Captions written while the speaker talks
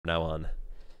now on.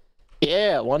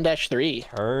 Yeah, 1-3.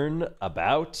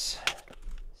 Turnabout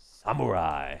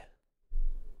Samurai.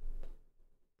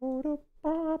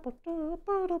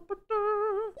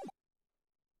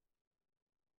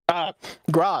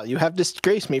 Gra, you have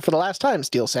disgraced me for the last time,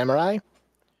 Steel Samurai.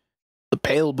 The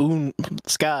pale boon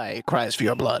sky cries for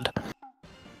your blood.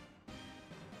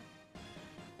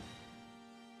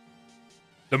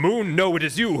 The moon, no, it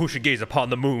is you who should gaze upon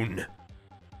the moon.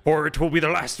 For it will be the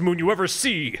last moon you ever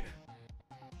see.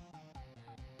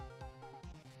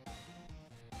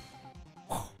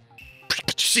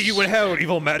 See you in hell,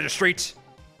 evil magistrate.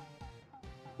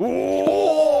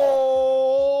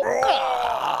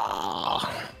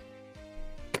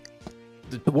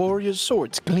 The warrior's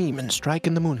swords gleam and strike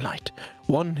in the moonlight.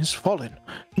 One has fallen,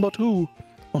 but who?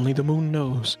 Only the moon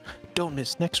knows. Don't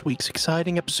miss next week's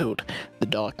exciting episode. The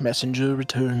Dark Messenger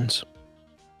returns.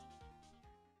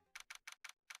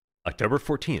 October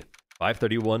 14th,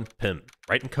 5:31 p.m.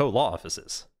 Wright & Co. Law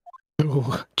Offices.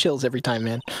 Ooh, chills every time,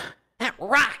 man. That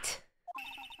rocked!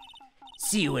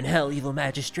 See you in hell, evil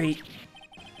magistrate.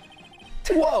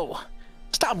 Whoa!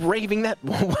 Stop raving that.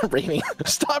 Raving.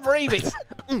 Stop raving!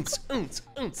 Oons, oons,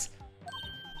 oons.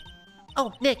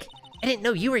 Oh, Nick, I didn't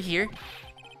know you were here.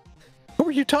 Who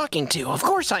are you talking to? Of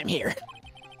course I'm here.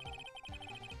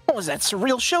 What was that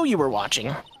surreal show you were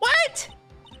watching? What?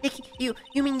 Nick, you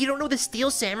mean you don't know the Steel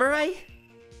Samurai?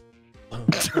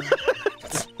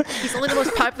 He's only the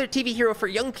most popular TV hero for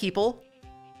young people.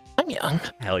 I'm young.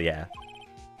 Hell yeah.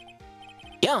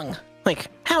 Young? Like,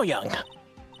 how young?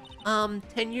 10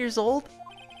 years old?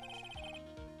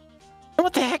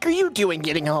 What the heck are you doing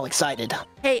getting all excited?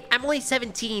 Hey, I'm only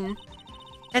 17.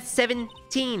 That's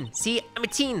 17. See, I'm a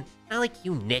teen. Not like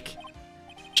you, Nick.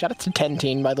 Shout out to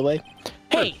 10-teen, by the way.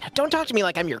 Hey, don't talk to me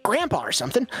like I'm your grandpa or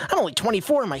something. I'm only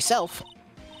 24 myself.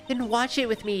 Then watch it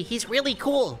with me. He's really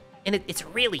cool. And it's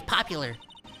really popular.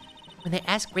 When they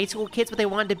asked grade school kids what they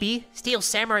wanted to be, Steel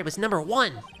Samurai was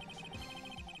 #1.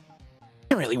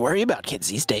 I really worry about kids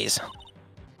these days.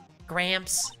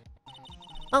 Gramps.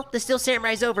 Well, the Steel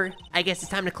Samurai's over. I guess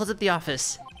it's time to close up the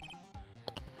office.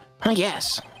 I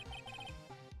guess.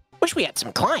 Wish we had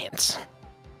some clients.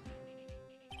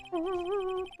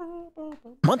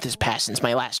 Month has passed since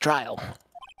my last trial.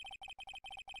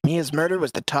 Mia's murder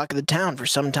was the talk of the town for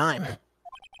some time.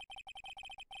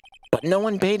 But no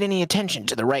one paid any attention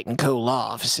to the Wright & Co.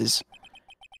 law offices.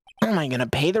 How am I gonna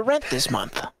pay the rent this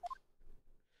month?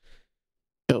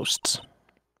 Ghosts.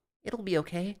 It'll be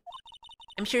okay.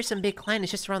 I'm sure some big client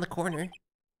is just around the corner.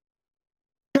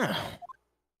 Huh.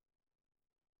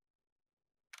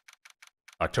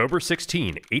 October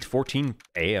 16, 8:14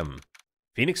 a.m.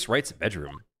 Phoenix Wright's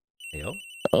bedroom. Heyo.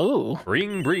 Oh,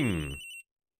 Bring, bring.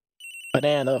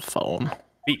 banana phone.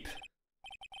 Beep.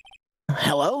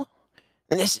 Hello?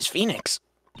 This is Phoenix.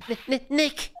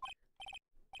 Nick!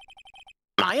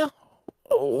 Maya?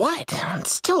 What?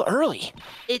 It's still early.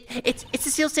 It's the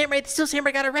Steel Samurai. The Steel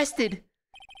Samurai got arrested.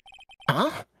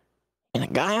 Huh? And a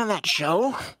guy on that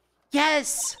show?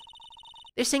 Yes!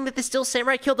 They're saying that the Steel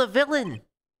Samurai killed a villain.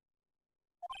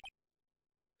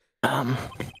 Isn't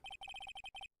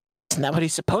that what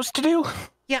he's supposed to do?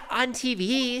 Yeah, on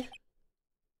TV.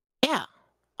 Yeah,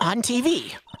 on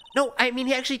TV. No, I mean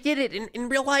he actually did it in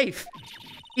real life.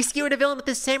 He skewered a villain with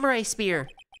his samurai spear.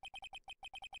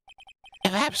 I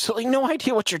have absolutely no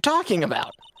idea what you're talking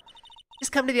about.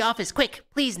 Just come to the office, quick,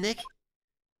 please, Nick.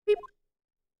 Beep.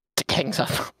 Hangs up.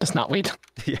 Does not wait.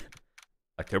 Yeah.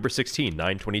 October 16,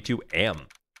 9:22 a.m.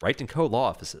 Wright & Co. Law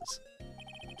Offices.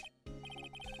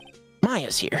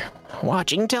 Maya's here,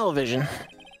 watching television.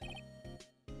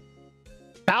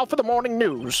 Now for the morning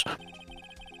news.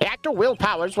 The actor Will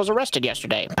Powers was arrested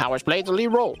yesterday. Powers played the lead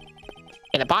role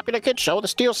in the popular kids show The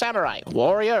Steel Samurai,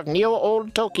 Warrior of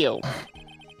Neo-Old Tokyo.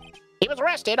 He was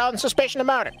arrested on suspicion of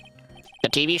murder. The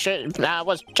TV show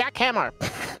was Jack Hammer,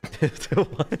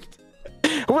 What?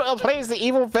 who plays the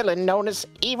evil villain known as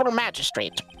Evil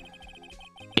Magistrate.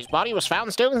 His body was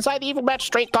found still inside the Evil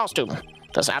Magistrate costume.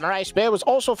 The samurai spear was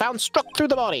also found struck through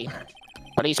the body.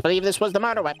 Police believe this was the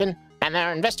murder weapon, and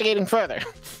they're investigating further.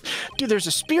 Dude, there's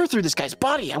a spear through this guy's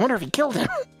body. I wonder if he killed him.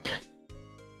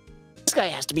 This guy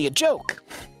has to be a joke.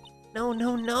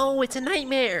 No, it's a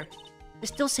nightmare. The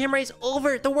Steel Samurai's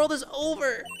over. The world is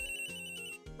over.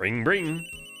 Bring, bring.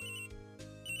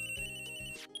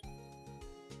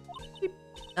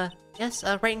 Yes,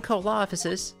 Wright & Co. Law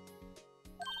Offices.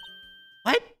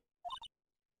 What?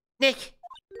 Nick!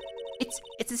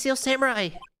 It's the Steel Samurai.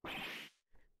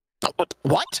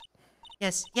 What?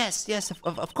 Yes,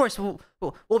 of course. We'll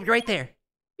be right there.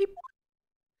 Beep.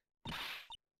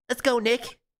 Let's go,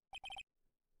 Nick.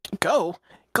 Go?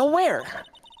 Go where?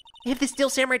 They have the Steel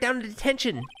Samurai down in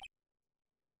detention.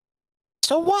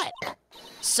 So what?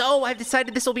 So I've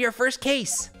decided this will be our first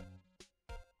case.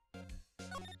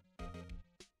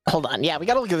 Hold on, yeah, we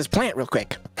gotta look at this plant real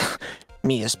quick.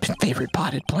 Mia's favorite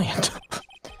potted plant.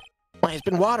 Well, I've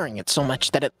been watering it so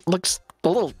much that it looks a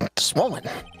little swollen.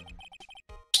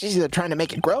 She's either trying to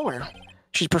make it grow or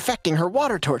she's perfecting her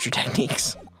water torture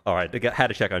techniques. All right, I had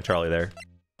to check on Charlie there.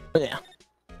 Yeah.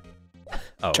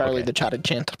 Oh, Charlie okay. the Chotted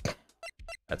Chant.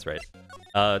 That's right.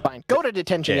 Fine, go to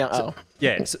detention.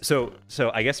 Yeah, so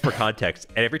I guess for context,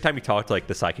 every time we talk to like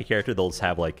the psychic character, they'll just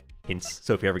have like hints.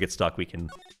 So if you ever get stuck, we can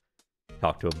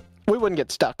talk to them. We wouldn't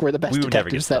get stuck. We're the best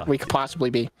detectives that we could possibly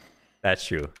be. That's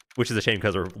true. Which is a shame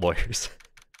because we're lawyers.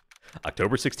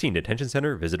 October 16, detention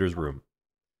center, visitor's room.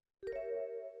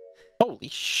 Holy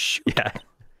shoot. Yeah.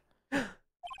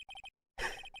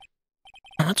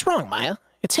 What's wrong, Maya?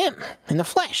 It's him, in the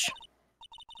flesh.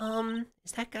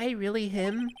 Is that guy really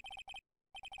him?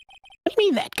 What do you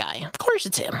mean, that guy? Of course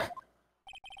it's him.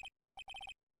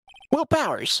 Will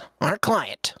Powers, our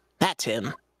client. That's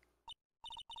him.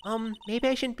 Maybe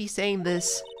I shouldn't be saying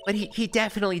this, but he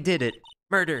definitely did it.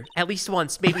 Murder, at least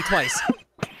once, maybe twice.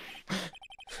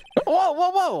 Whoa, whoa,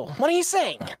 whoa! What are you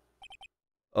saying?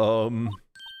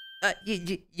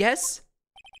 Yes?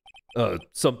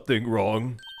 Something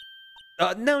wrong?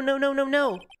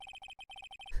 No.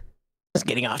 It's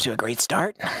getting off to a great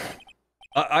start.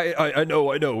 I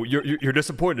know. You're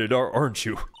disappointed, aren't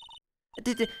you?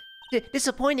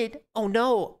 Disappointed? Oh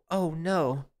no.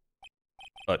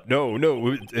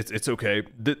 No, it's okay.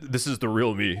 This is the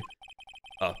real me.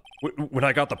 When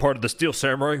I got the part of the Steel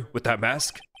Samurai with that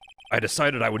mask, I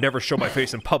decided I would never show my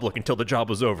face in public until the job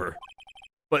was over.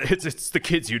 But it's the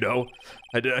kids, you know.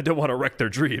 I don't want to wreck their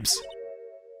dreams.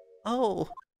 Oh.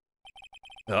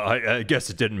 I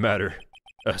guess it didn't matter.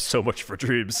 So much for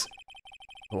dreams.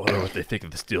 I wonder what they think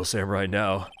of the Steel Samurai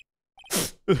now.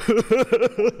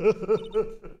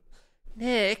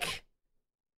 Nick.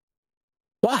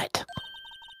 What?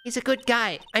 He's a good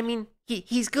guy. I mean,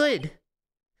 he's good.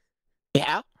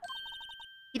 Yeah?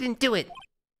 He didn't do it.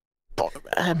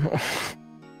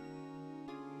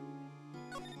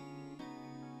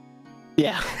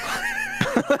 Yeah.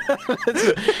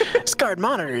 Scarred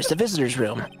monitors the visitor's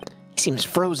room. He seems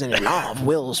frozen in awe of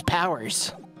Will's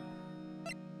powers.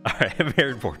 Alright,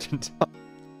 very important.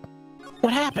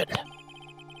 What happened?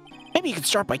 Maybe you could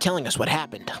start by telling us what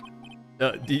happened.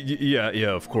 Yeah,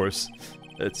 of course.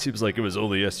 It seems like it was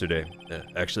only yesterday.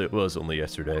 Actually, it was only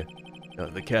yesterday.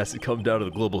 The cast had come down to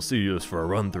the Global Studios for a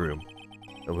run-through.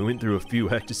 We went through a few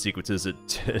hectic sequences at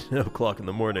 10 o'clock in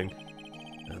the morning.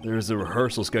 There was a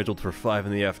rehearsal scheduled for 5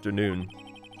 in the afternoon.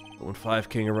 But when 5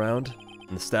 came around,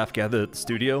 and the staff gathered at the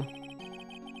studio,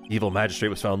 the evil magistrate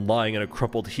was found lying in a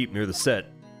crumpled heap near the set.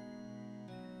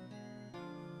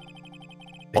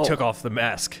 They took off the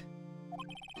mask.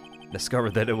 And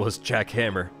discovered that it was Jack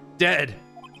Hammer. Dead!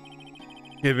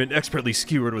 He had been expertly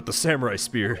skewered with the samurai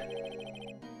spear.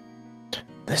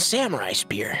 The samurai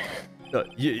spear?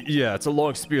 Yeah, it's a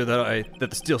long spear that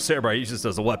the Steel Samurai uses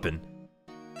as a weapon.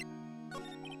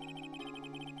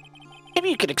 Maybe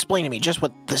you could explain to me just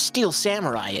what the Steel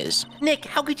Samurai is. Nick,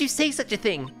 how could you say such a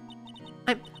thing?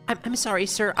 I'm sorry,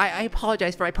 sir. I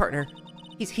apologize for my partner.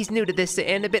 He's new to this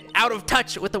and a bit out of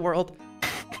touch with the world.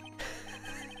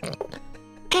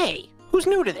 Hey, who's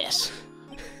new to this?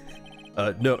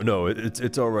 No,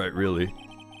 it's alright, really.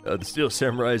 The Steel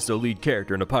Samurai is the lead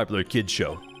character in a popular kids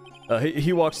show.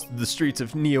 He walks the streets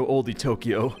of Neo-Oldie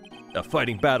Tokyo,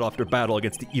 fighting battle after battle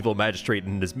against the evil magistrate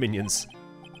and his minions.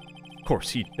 Of course,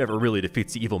 he never really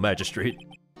defeats the evil magistrate.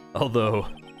 Although,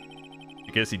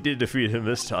 I guess he did defeat him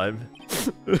this time.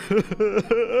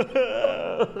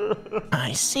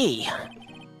 I see.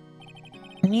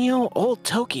 Neo-Old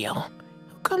Tokyo.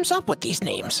 Who comes up with these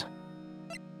names?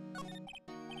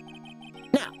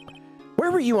 Now,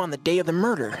 where were you on the day of the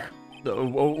murder?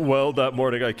 Well, that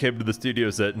morning I came to the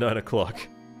studios at 9 o'clock.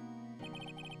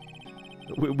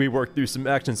 We worked through some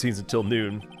action scenes until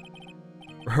noon.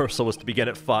 Rehearsal was to begin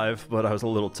at 5, but I was a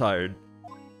little tired.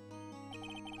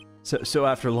 So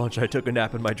after lunch, I took a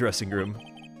nap in my dressing room.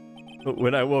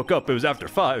 When I woke up, it was after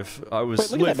 5. I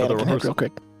was late for the rehearsal. Real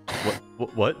quick.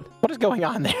 What? What is going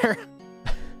on there?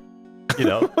 You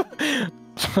know?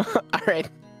 Alright,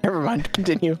 never mind,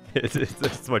 continue.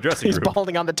 It's my dressing room. He's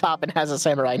balding on the top and has a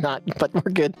samurai knot, but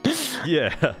we're good.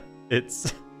 Yeah,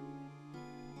 it's...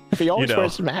 If he always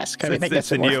wears a mask, I mean, I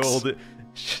guess it works.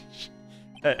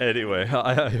 Anyway,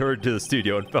 I hurried to the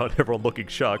studio and found everyone looking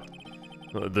shocked.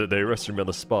 They arrested me on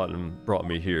the spot and brought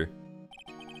me here.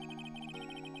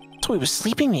 So he was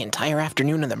sleeping the entire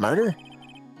afternoon of the murder?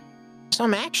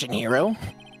 Some action, hero.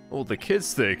 Well, the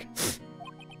kids think. I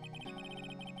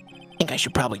think I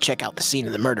should probably check out the scene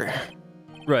of the murder.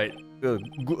 Right.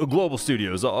 Global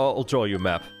Studios. I'll draw you a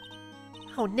map.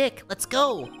 Oh, Nick, let's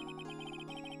go.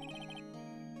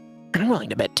 I'm willing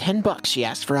to bet $10 she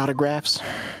asked for autographs.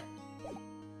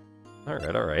 All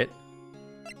right, all right.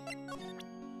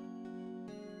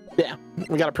 Yeah,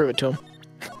 we gotta prove it to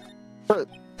him.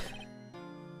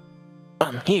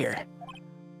 I'm here.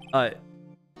 I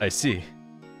see.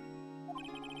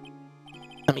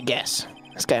 Let me guess.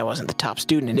 This guy wasn't the top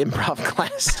student in improv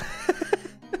class.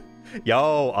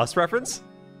 Yo, us reference?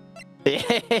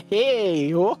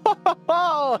 Hey,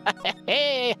 whoa,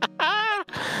 hey,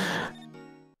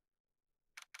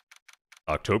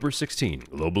 October 16,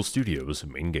 Global Studios,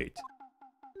 main gate.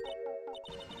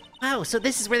 Wow, so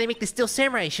this is where they make the Steel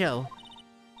Samurai show.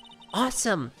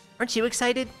 Awesome. Aren't you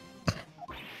excited?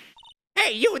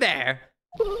 Hey, you there!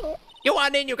 You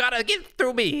want in, you gotta get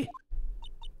through me!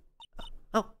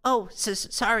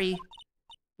 Sorry.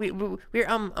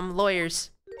 We're lawyers.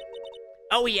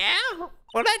 Oh yeah?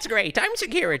 Well, that's great. I'm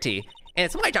security. And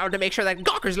it's my job to make sure that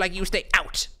gawkers like you stay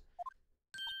out.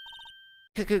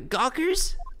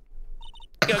 Gawkers?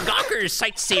 Gawkers,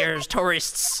 sightseers,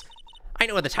 tourists. I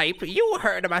know the type. You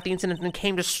heard about the incident and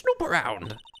came to snoop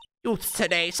around. Youth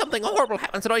today, something horrible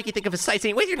happens and all you can think of is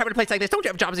sightseeing. Waste your time in a place like this. Don't you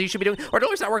have jobs that you should be doing? Or do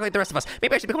lawyers not work like the rest of us?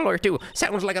 Maybe I should become a lawyer too.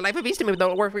 Sounds like a life of ease to me,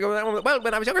 though. Well,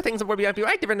 when I was younger, things would be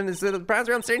right different than this browns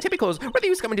around staring typicals. What are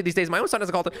you coming to these days? My own son has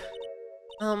called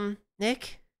it.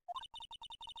 Nick?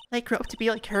 I grow up to be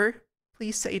like her?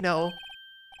 Please say no.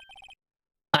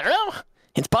 I don't know.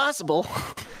 It's possible.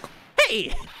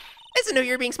 Hey! Listen who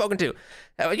you're being spoken to.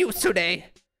 Youth today.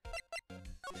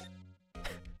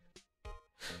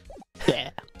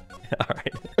 Yeah. All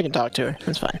right. We can talk to her.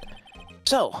 It's fine.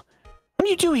 So, what do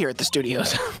you do here at the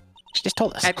studios? She just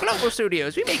told us. At Global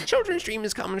Studios, we make children's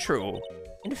dreams come true.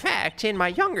 In fact, in my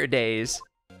younger days...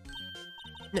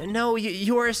 No,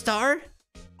 you're a star?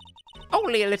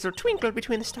 Only a little twinkle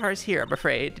between the stars here, I'm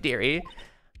afraid, dearie.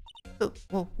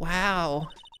 Well, wow.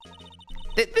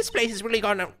 This place has really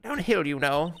gone downhill, you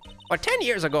know. Well, 10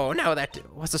 years ago, now that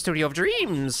was the Studio of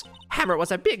Dreams. Hammer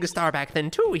was a big star back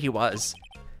then, too, he was.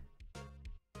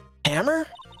 Hammer?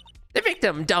 The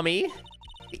victim, dummy.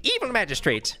 The evil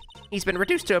magistrate. He's been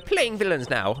reduced to playing villains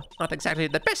now. Not exactly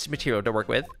the best material to work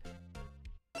with.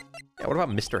 Yeah, what about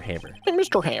Mr. Hammer? And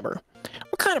Mr. Hammer.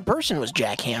 What kind of person was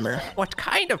Jack Hammer? What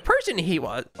kind of person he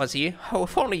was he? Oh,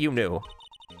 if only you knew.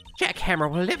 Jack Hammer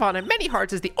will live on in many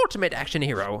hearts as the ultimate action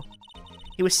hero.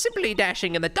 He was simply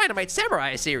dashing in the Dynamite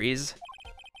Samurai series.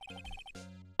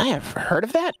 I have heard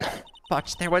of that.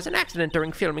 But there was an accident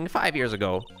during filming 5 years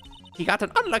ago. He got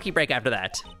an unlucky break after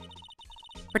that.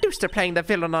 Reduced to playing the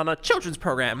villain on a children's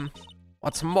program.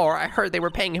 What's more, I heard they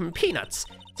were paying him peanuts.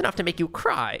 It's enough to make you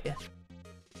cry.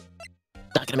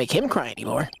 Not gonna make him cry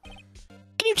anymore.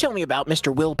 Can you tell me about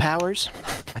Mr. Will Powers?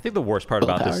 I think the worst part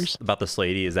about Powers. this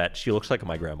lady is that she looks like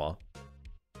my grandma.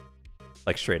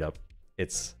 Like straight up.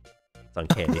 It's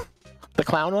uncanny. The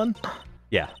clown one?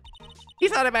 Yeah.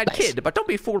 He's not a bad Nice. kid, but don't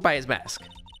be fooled by his mask.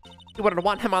 You wouldn't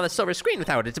want him on the silver screen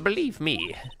without it, believe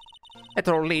me. That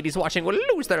old ladies watching will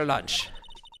lose their lunch.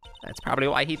 That's probably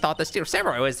why he thought the Steel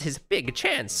Samurai was his big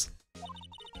chance.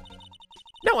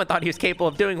 No one thought he was capable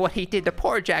of doing what he did to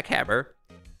poor Jack Hammer.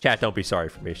 Chat, don't be sorry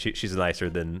for me. She's nicer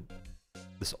than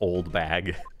this old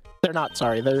bag. They're not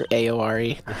sorry, they're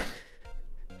AORE.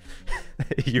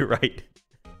 You're right.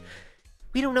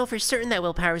 We don't know for certain that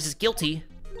Will Powers is guilty.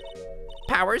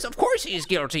 Powers, of course he's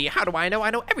guilty. How do I know?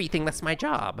 I know everything. That's my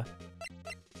job.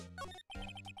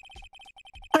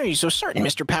 Why are you so certain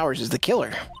Mr. Powers is the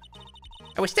killer?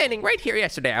 I was standing right here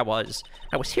yesterday, I was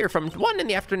here from 1 in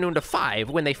the afternoon to 5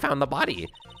 when they found the body.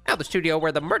 Now the studio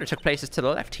where the murder took place is to the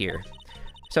left here.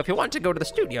 So if you want to go to the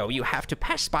studio, you have to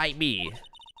pass by me.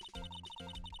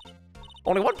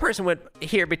 Only one person went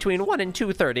here between 1 and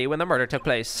 2:30 when the murder took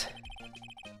place.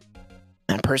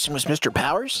 That person was Mr.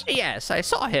 Powers? Yes, I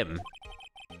saw him.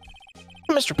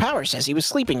 Mr. Powers says he was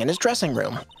sleeping in his dressing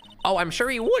room. Oh, I'm sure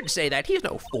he would say that. He's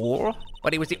no fool.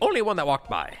 But he was the only one that walked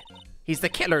by. He's the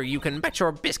killer. You can bet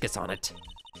your biscuits on it.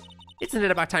 Isn't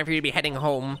it about time for you to be heading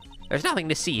home? There's nothing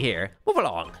to see here. Move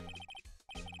along.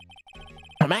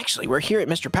 Actually, we're here at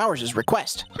Mr. Powers'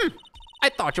 request. I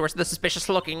thought you were the suspicious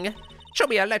looking. Show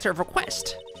me a letter of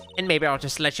request, and maybe I'll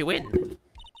just let you in.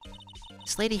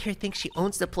 This lady here thinks she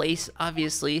owns the place,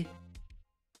 obviously.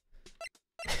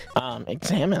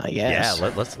 Examine, I guess.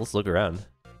 Yeah, let's look around.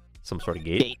 Some sort of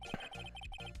gate.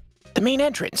 The main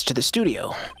entrance to the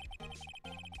studio.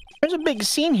 There's a big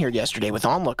scene here yesterday with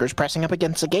onlookers pressing up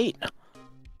against the gate.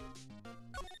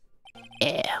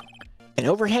 Yeah. An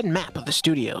overhead map of the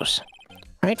studios.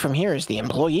 Right from here is the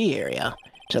employee area.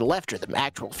 To the left are the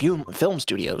actual film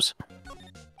studios.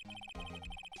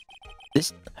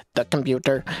 The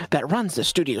computer that runs the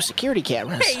studio security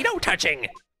cameras. Hey, no touching!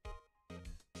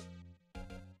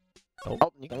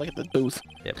 Oh, you can look at the booth.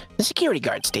 Yep. The security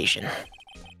guard station.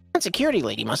 That security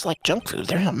lady must like junk food.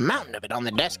 There's a mountain of it on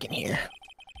the desk in here.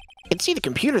 You can see the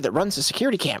computer that runs the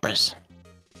security cameras.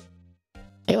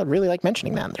 They would really like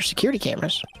mentioning that. They're security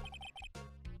cameras.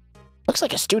 Looks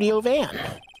like a studio van.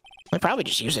 They probably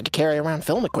just use it to carry around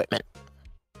film equipment.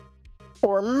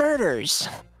 Or murders.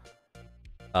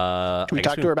 Can we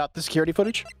talk to her about the security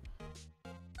footage?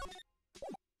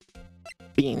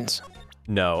 Beans.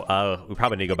 No, we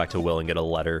probably need to go back to Will and get a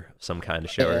letter of some kind to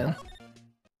show her.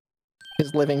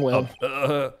 His living will.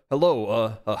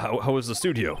 Hello, how is the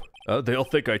studio? They all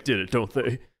think I did it, don't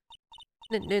they?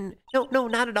 No,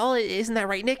 not at all. Isn't that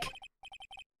right, Nick?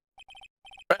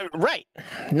 Right.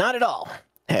 Not at all.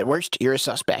 At worst, you're a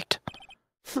suspect.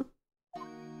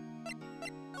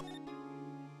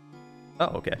 Oh,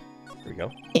 okay. There we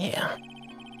go. Yeah.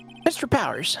 Mr.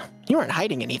 Powers, you aren't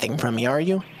hiding anything from me, are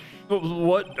you?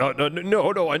 What?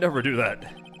 No, I never do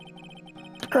that.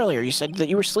 Earlier, you said that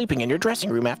you were sleeping in your dressing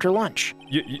room after lunch.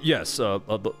 Yes,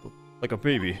 like a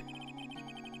baby.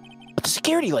 But the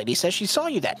security lady says she saw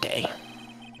you that day.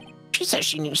 She says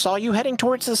she saw you heading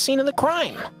towards the scene of the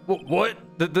crime. What?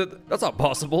 That's not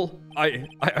possible. I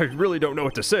really don't know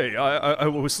what to say. I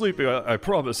was sleeping, I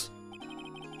promise.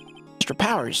 Mr.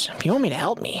 Powers, if you want me to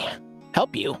help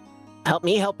you, help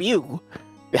me help you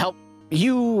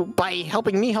by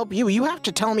helping me help you, you have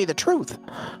to tell me the truth.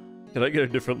 Can I get a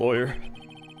different lawyer?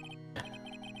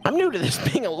 I'm new to this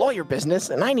being a lawyer business,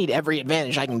 and I need every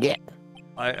advantage I can get.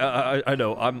 I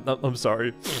know. I'm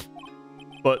sorry.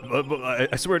 But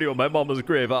I swear to you, on my mama's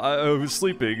grave, I was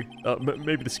sleeping.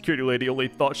 Maybe the security lady only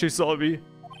thought she saw me.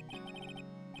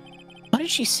 What did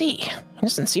she see? She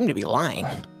doesn't seem to be lying.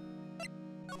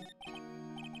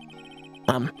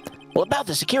 Well, about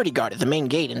the security guard at the main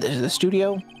gate into the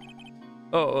studio?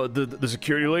 Oh, the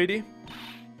security lady?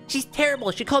 She's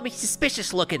terrible. She called me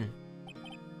suspicious looking.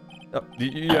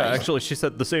 Yeah, actually, she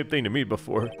said the same thing to me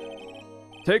before.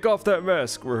 Take off that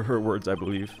mask, were her words, I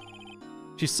believe.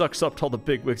 She sucks up to all the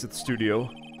bigwigs at the studio.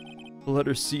 Let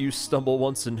her see you stumble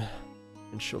once and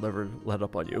she'll never let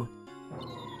up on you.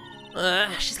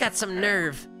 She's got some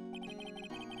nerve.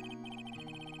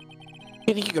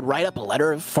 You think you could write up a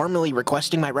letter formally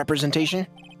requesting my representation?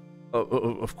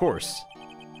 Of course.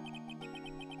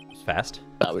 It's fast.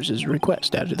 That was his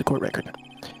request added to the court record.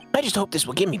 I just hope this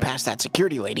will get me past that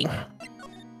security lady.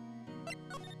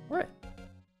 Right.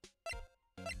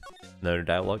 No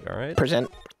dialogue, alright. Present.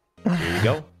 Here you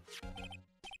go.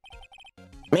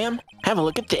 Ma'am, have a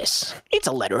look at this. It's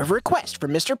a letter of request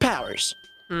from Mr. Powers.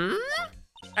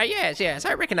 Yes,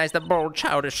 I recognize the bold,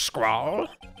 childish scrawl.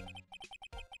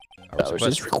 That was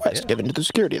his request given to the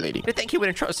security lady. To think he would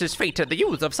entrust his fate to the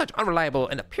youth of such unreliable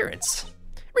an appearance.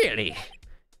 Really?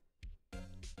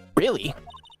 Really?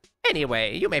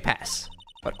 Anyway, you may pass.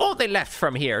 But all they left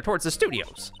from here towards the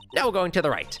studios. Now we're going to the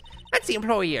right. That's the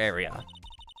employee area.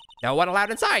 No one allowed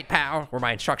inside, pal, were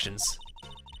my instructions.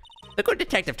 The good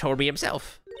detective told me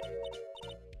himself.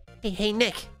 Hey,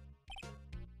 Nick.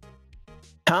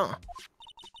 Huh?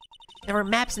 There were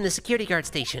maps in the security guard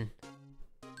station.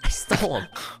 I stole them.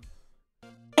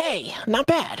 Hey, not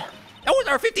bad. Those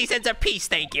are 50 cents a piece,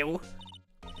 thank you.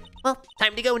 Well,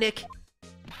 time to go, Nick.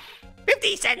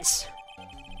 50 cents!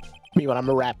 Me when I'm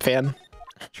a rap fan.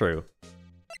 True.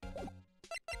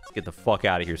 Let's get the fuck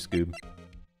out of here, Scoob.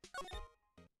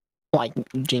 Like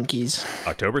Jinkies.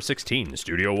 October 16,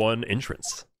 Studio 1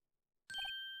 entrance.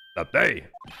 Hey!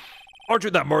 Aren't you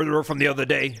that murderer from the other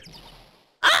day?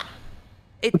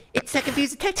 It's that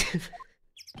confused detective.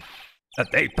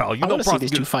 Hey, pal, you I know want to see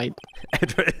these two fight.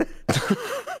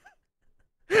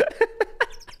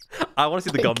 I want to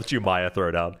see the gum that you Maya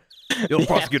throw down. You know,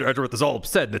 Prosecutor Edgeworth is all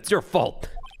upset, and it's your fault.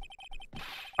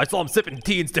 I saw him sipping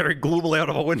tea and staring gloomily out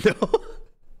of a window.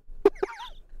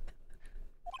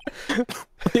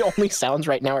 The only sounds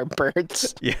right now are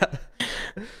birds. Yeah.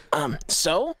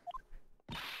 So?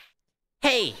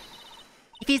 Hey,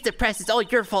 if he's depressed, it's all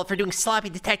your fault for doing sloppy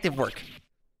detective work.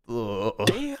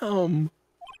 Damn.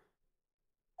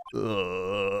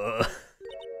 The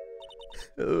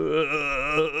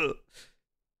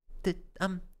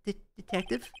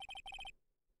detective?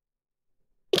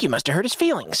 I think you must have hurt his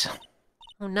feelings.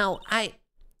 Oh no,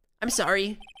 I'm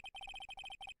sorry.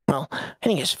 Well, I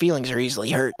think his feelings are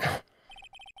easily hurt.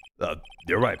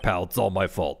 You're right, pal. It's all my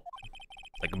fault.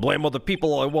 I can blame other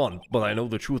people all I want, but I know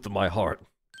the truth in my heart.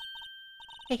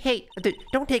 Hey,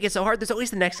 don't take it so hard. There's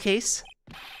always the next case.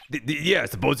 Yeah, I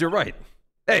suppose you're right.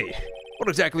 Hey, what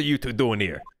exactly are you two doing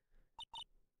here?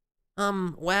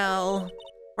 Well,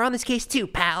 we're on this case too,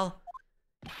 pal.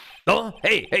 Oh,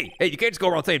 hey, you can't just go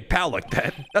around saying pal like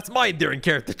that. That's my endearing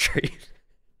character trait.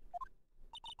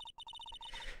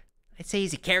 I'd say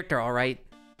he's a character, all right.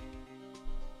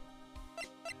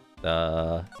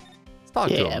 Let's talk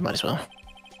to Yeah, him. might as well.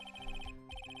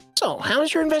 So,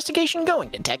 how's your investigation going,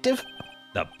 Detective?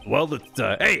 Well,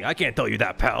 hey, I can't tell you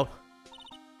that, pal.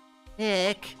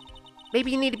 Nick,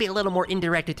 maybe you need to be a little more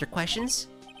indirect with your questions.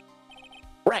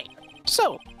 Right.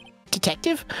 So,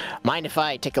 Detective, mind if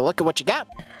I take a look at what you got?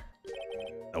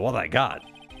 What I got?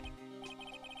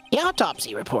 The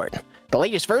autopsy report. The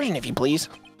latest version, if you please.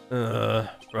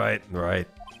 Right.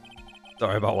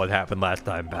 Sorry about what happened last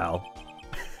time, pal.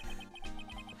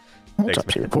 Thanks,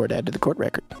 Autopsy man. report added to the court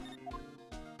record.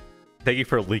 Thank you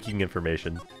for leaking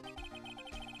information.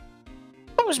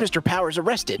 Why was Mr. Powers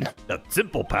arrested? That's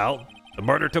simple, pal. The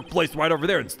murder took place right over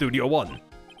there in Studio 1.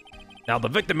 Now, the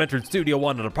victim entered Studio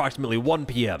 1 at approximately 1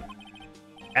 p.m.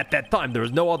 At that time, there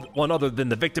was no one other than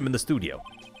the victim in the studio.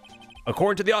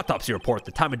 According to the autopsy report,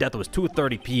 the time of death was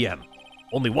 2:30 p.m.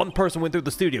 Only one person went through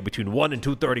the studio between 1 and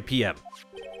 2:30 p.m.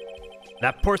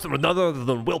 That person was none other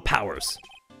than Will Powers.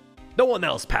 No one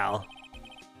else, pal.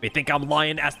 If you think I'm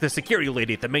lying, ask the security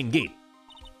lady at the main gate.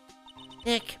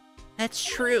 Nick, that's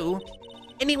true.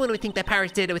 Anyone would think that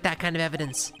Powers did it with that kind of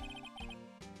evidence.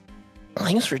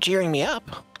 Thanks for cheering me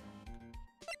up.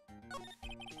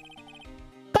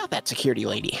 About that security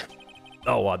lady.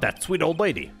 Oh, that sweet old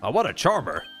lady. What a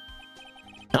charmer.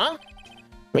 Huh?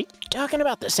 Are you talking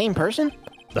about the same person?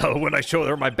 When I showed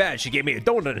her my badge, she gave me a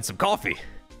donut and some coffee.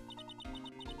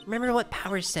 Remember what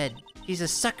Powers said? He's a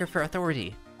sucker for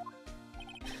authority.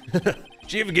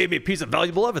 She even gave me a piece of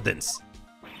valuable evidence.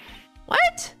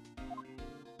 What?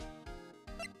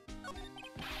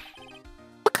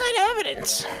 What kind of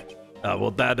evidence?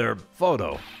 Well, that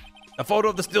photo. A photo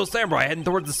of the Steel Samurai heading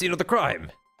towards the scene of the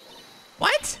crime.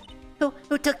 What?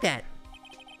 Who took that?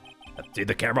 See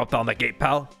the camera up on that gate,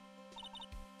 pal?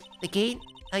 The gate?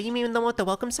 You mean the one with the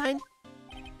welcome sign?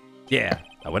 Yeah.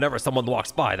 Whenever someone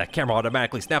walks by, that camera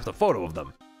automatically snaps a photo of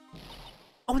them.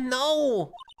 Oh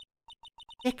no!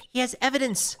 Nick, he has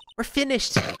evidence. We're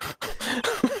finished.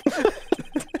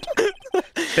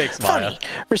 Thanks, Maya. Funny,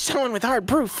 for someone with hard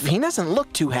proof, he doesn't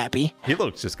look too happy. He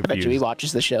looks just I bet you he confused.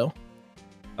 watches the show.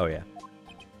 Oh, yeah.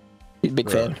 He's a big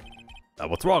fan.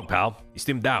 What's wrong, pal? You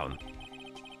seem down.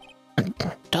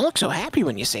 Don't look so happy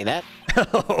when you say that.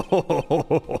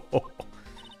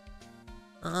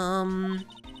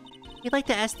 We'd like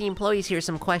to ask the employees here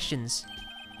some questions.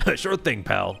 Sure thing,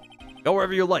 pal. Go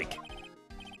wherever you like.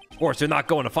 Of course, you're not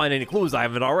going to find any clues I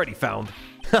haven't already found.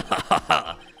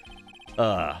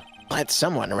 Glad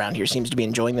someone around here seems to be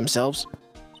enjoying themselves.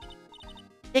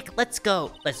 Nick, let's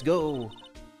go. Let's go.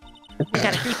 We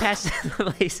got a free pass to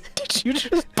the place. Did you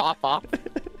just pop off?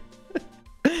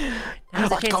 Now's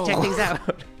the chance to check things out.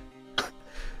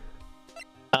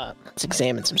 Let's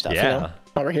examine some stuff, Yeah. you know?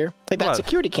 Over here. Like that What?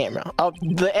 security camera. Oh,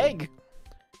 the egg.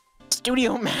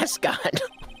 Studio mascot.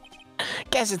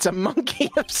 Guess it's a monkey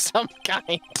of some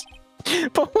kind.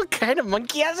 But what kind of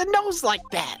monkey has a nose like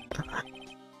that?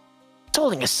 He's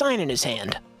holding a sign in his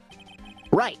hand.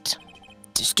 Right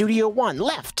to Studio 1,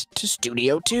 left to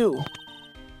Studio 2.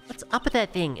 What's up with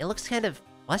that thing? It looks kind of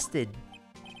busted.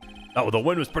 Oh, the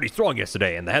wind was pretty strong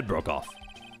yesterday and the head broke off.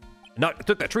 It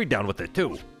took that tree down with it,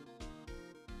 too.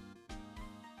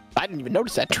 I didn't even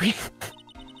notice that tree.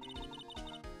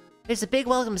 There's a big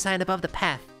welcome sign above the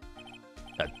path.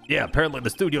 Yeah, apparently the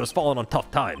studio's fallen on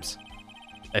tough times.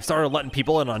 They've started letting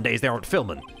people in on days they aren't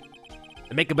filming.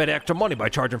 They make a bit of extra money by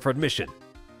charging for admission.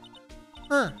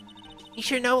 Huh. You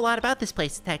sure know a lot about this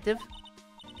place, Detective.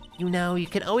 You know, you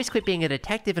can always quit being a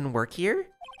detective and work here.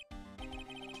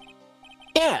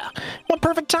 Yeah, what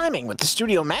perfect timing with the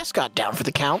studio mascot down for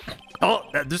the count. Oh,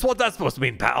 just what that's supposed to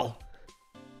mean, pal.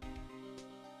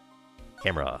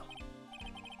 Camera.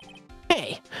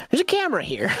 Hey, there's a camera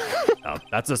here.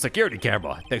 That's a security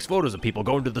camera. It takes photos of people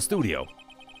going to the studio.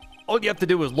 All you have to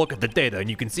do is look at the data and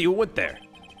you can see who went there.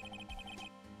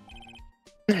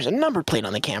 There's a number plate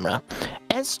on the camera.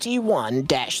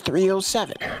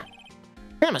 ST1-307.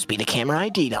 That must be the camera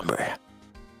ID number.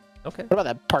 Okay. What about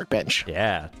that park bench?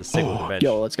 Yeah, it's a single bench.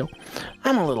 Yo, let's go.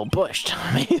 I'm a little bushed.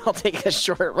 Maybe I'll take a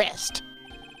short rest.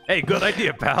 Hey, good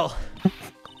idea, pal.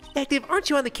 Detective,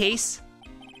 aren't you on the case?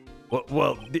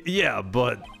 Well, yeah,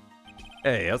 but...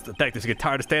 Hey, us detectives get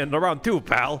tired of standing around too,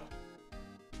 pal.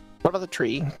 What about the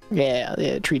tree?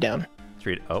 Yeah, tree down.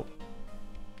 Tree... Oh.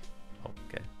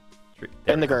 Okay. Tree...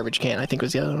 And the garbage can, I think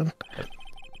was the other one.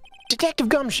 Detective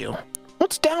Gumshoe,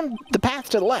 what's down the path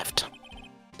to the left?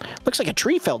 Looks like a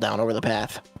tree fell down over the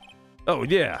path. Oh,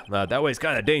 yeah. That way's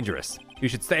kind of dangerous. You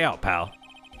should stay out, pal.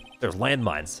 There's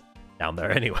landmines down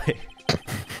there anyway.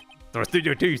 Where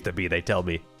Studio 2 used to be, they tell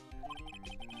me.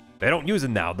 They don't use it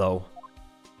now, though.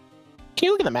 Can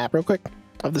you look at the map real quick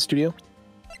of the studio?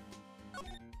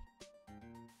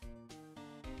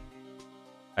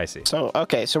 I see. So,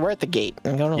 okay, so we're at the gate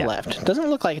and go to the left. Doesn't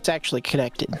look like it's actually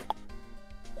connected.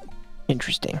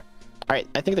 Interesting. All right,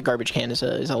 I think the garbage can is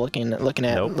looking.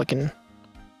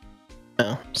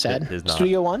 Oh, sad. It is not.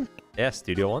 Studio 1? Yeah,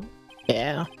 Studio 1.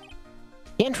 Yeah.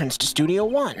 The entrance to Studio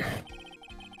 1.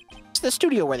 It's the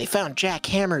studio where they found Jack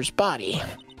Hammer's body.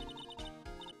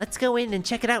 Let's go in and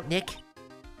check it out, Nick.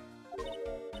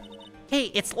 Hey,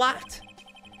 it's locked.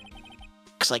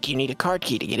 Looks like you need a card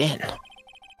key to get in.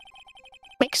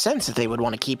 Makes sense that they would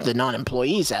want to keep the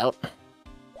non-employees out.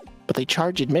 But they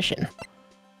charge admission.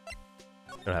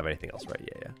 Don't have anything else, right?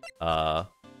 Yeah.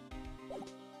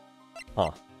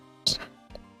 Huh.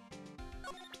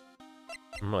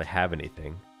 I don't really have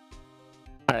anything.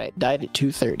 Alright, died at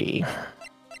 2:30.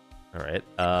 Alright,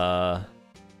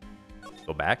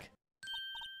 go back.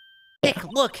 Nick,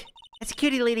 look! That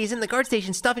security lady is in the guard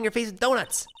station stuffing her face with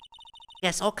donuts.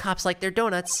 Yes, all cops like their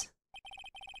donuts.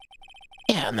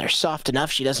 Yeah, and they're soft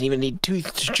enough she doesn't even need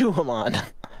teeth to chew them on.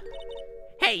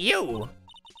 Hey, you!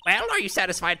 Well, are you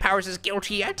satisfied Powers is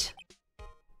guilty yet?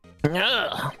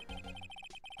 Ugh.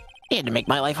 He had to make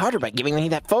my life harder by giving me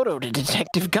that photo to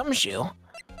Detective Gumshoe.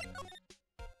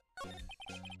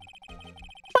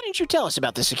 Why didn't you tell us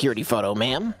about the security photo,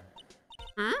 ma'am?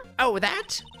 Oh,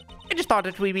 that? I just thought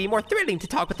it would be more thrilling to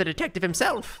talk with the detective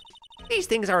himself. These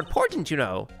things are important, you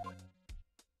know.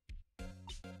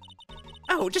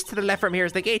 Oh, just to the left from here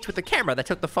is the gate with the camera that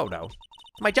took the photo.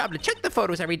 It's my job to check the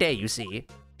photos every day, you see.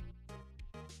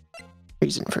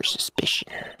 Reason for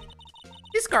suspicion.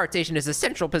 This guard station is a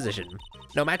central position.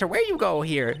 No matter where you go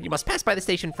here, you must pass by the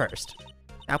station first.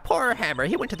 Now, poor Hammer,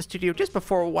 he went to the studio just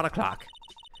before 1 o'clock.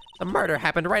 The murder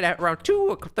happened right at around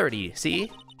 2:30,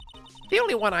 see? The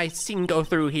only one I seen go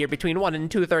through here between 1 and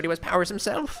 2:30 was Powers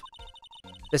himself.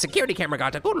 The security camera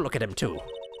got a good look at him, too.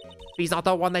 If he's not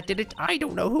the one that did it, I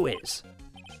don't know who is.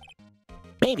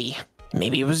 Maybe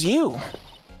it was you.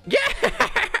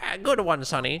 Yeah! Good one,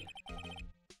 Sonny.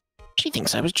 She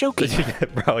thinks I was joking.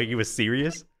 Bro, you was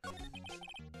serious?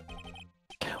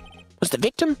 Was the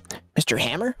victim, Mr.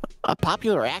 Hammer, a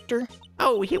popular actor?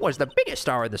 Oh, he was the biggest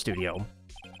star in the studio.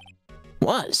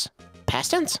 Was.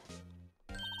 Past tense?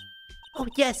 Oh,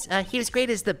 yes, he was great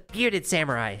as the bearded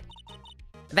samurai.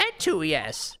 That too,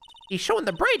 yes. He's shown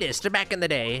the brightest back in the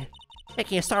day.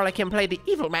 Making a star like him play the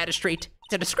evil magistrate,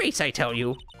 it's a disgrace, I tell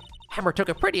you. Hammer took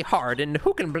it pretty hard, and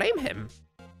who can blame him?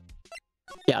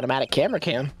 The automatic camera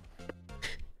cam.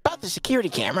 About the security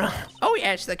camera. Oh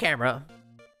yes, the camera.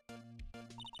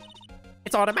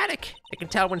 It's automatic. It can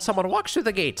tell when someone walks through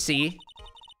the gate, see?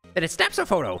 Then it snaps a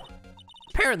photo.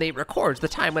 Apparently it records the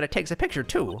time when it takes a picture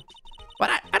too. But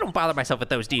I don't bother myself with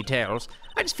those details.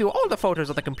 I just view all the photos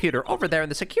on the computer over there in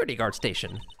the security guard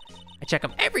station. I check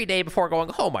them every day before going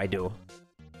home, I do.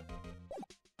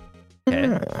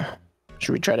 Okay.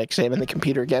 Should we try to examine the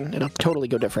computer again? It'll totally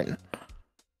go different.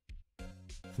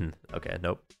 Okay,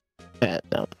 nope.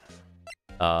 No.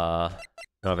 Don't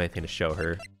have anything to show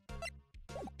her.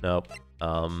 Nope.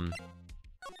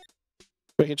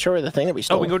 We could show her the thing that we Oh,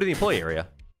 stole. we can go to the employee area.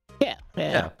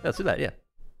 Yeah. Let's do that, yeah.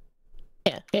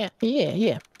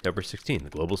 Yeah. Number 16, the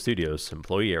Global Studios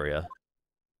employee area.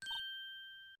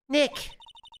 Nick!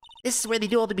 This is where they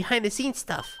do all the behind-the-scenes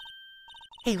stuff.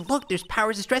 Hey, look, there's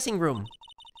Powers' dressing room.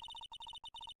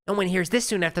 No one hears this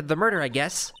soon after the murder, I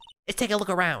guess. Let's take a look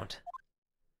around.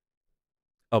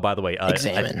 Oh, by the way,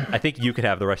 Examine. I think you could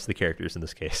have the rest of the characters in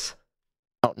this case.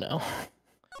 Oh, no.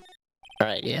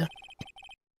 Alright, yeah.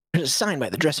 There's a sign by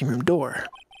the dressing room door.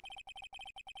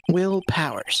 Will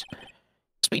Powers.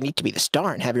 So we need to be the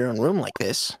star and have your own room like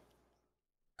this.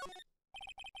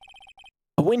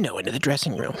 A window into the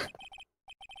dressing room.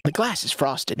 The glass is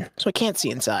frosted, so I can't see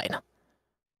inside.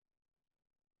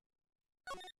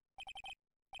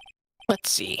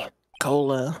 Let's see.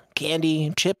 Cola,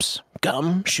 candy, chips,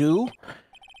 gum, shoe.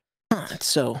 Huh, it's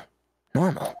so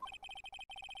normal.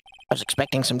 I was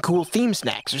expecting some cool theme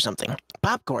snacks or something.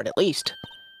 Popcorn, at least.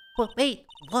 Well, wait,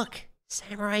 look.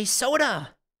 Samurai soda!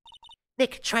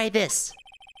 Nick, try this.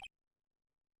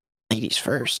 Ladies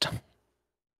first.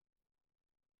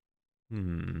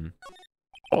 Hmm.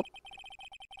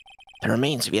 The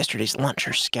remains of yesterday's lunch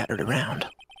are scattered around.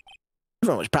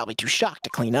 Everyone was probably too shocked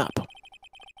to clean up.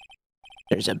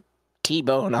 There's a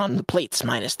T-bone on the plates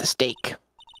minus the steak.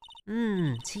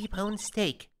 T-bone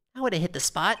steak. I would have hit the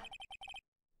spot.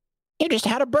 You just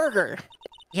had a burger.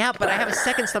 Yeah, but I have a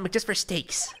second stomach just for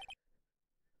steaks.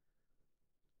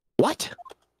 What?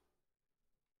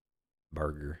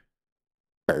 Burger.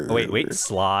 Oh, wait,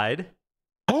 slide.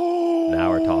 Oh! Now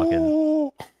we're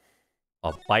talking.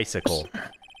 A bicycle.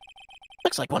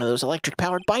 Looks like one of those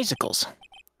electric-powered bicycles.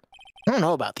 I don't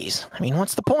know about these. I mean,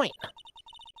 what's the point?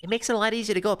 It makes it a lot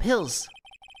easier to go up hills.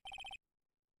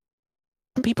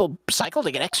 People cycle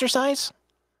to get exercise?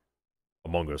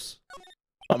 Among Us.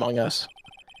 Among Us.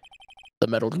 The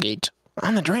metal gate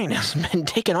on the drain has been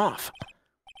taken off.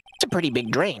 It's a pretty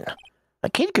big drain. A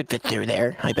kid could fit through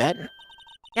there, I bet.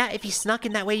 Yeah, if you snuck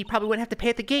in that way, you probably wouldn't have to pay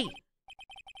at the gate.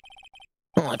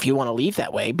 Well, if you want to leave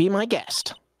that way, be my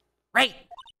guest. Right.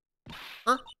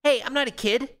 Huh? Hey, I'm not a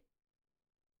kid.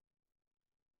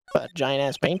 A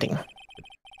giant-ass painting.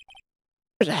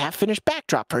 There's a half-finished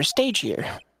backdrop for a stage here.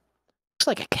 Looks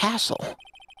like a castle.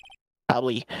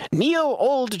 Probably Neo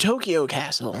Old Tokyo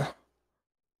Castle.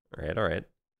 Alright.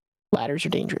 Ladders are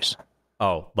dangerous.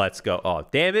 Oh, let's go. Oh,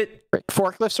 damn it.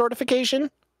 Forklift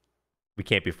certification? We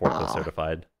can't be forklift Oh.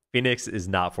 certified. Phoenix is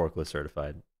not forklift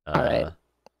certified. Alright.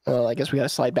 Well, I guess we gotta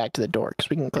slide back to the door, because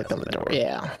we can click on the door.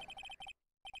 Yeah.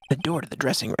 The door to the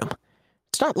dressing room.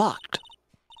 It's not locked.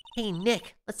 Hey,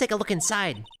 Nick, let's take a look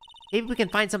inside. Maybe we can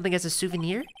find something as a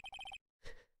souvenir?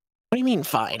 What do you mean,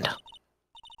 find?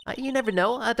 You never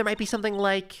know. There might be something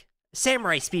like a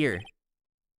samurai spear.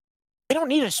 We don't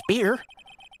need a spear.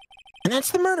 And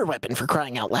that's the murder weapon, for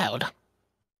crying out loud.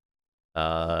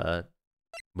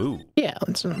 Move. Yeah,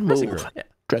 let's move. Dressing room. Yeah.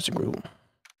 Dressing room.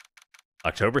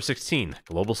 October 16,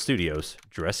 Global Studios,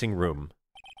 dressing room.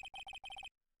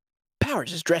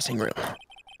 Powers' dressing room.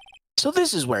 So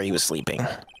this is where he was sleeping.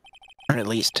 Or at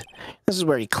least, this is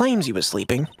where he claims he was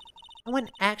sleeping. No one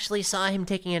actually saw him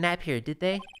taking a nap here, did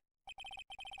they?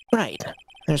 Right.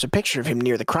 There's a picture of him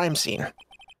near the crime scene.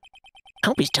 I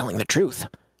hope he's telling the truth.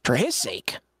 For his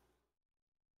sake.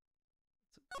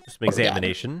 Some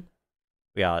examination.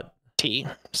 We got... Tea.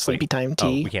 Sleepy Wait. time Oh,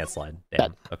 tea. we can't slide.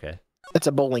 Damn. Okay. That's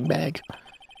a bowling bag.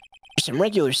 There's some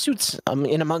regular suits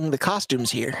in among the costumes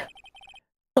here.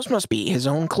 Those must be his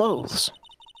own clothes.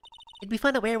 It'd be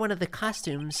fun to wear one of the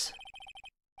costumes.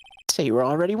 I'd say you were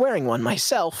already wearing one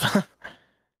myself.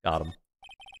 Got him.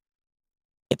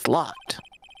 It's locked.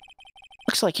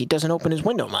 Looks like he doesn't open his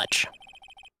window much.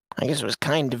 I guess it was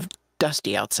kind of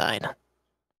dusty outside.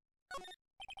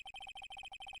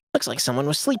 Looks like someone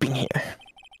was sleeping here.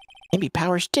 Maybe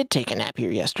Powers did take a nap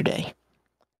here yesterday.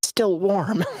 It's still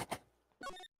warm.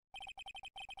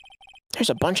 There's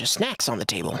a bunch of snacks on the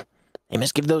table. They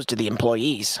must give those to the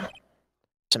employees.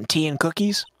 Some tea and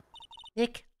cookies.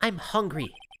 Nick, I'm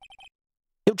hungry.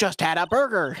 You just had a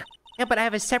burger. Yeah, but I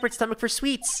have a separate stomach for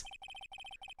sweets.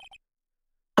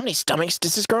 How many stomachs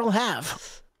does this girl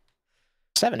have?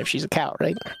 7 if she's a cow,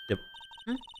 right?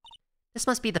 This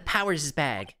must be the Powers'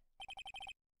 bag.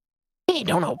 Hey,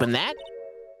 don't open that.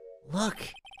 Look.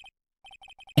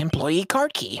 Employee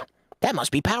card key. That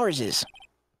must be Powers's.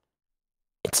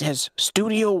 It says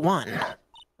Studio 1.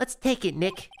 Let's take it,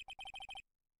 Nick.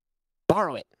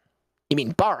 Borrow it. You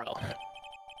mean borrow.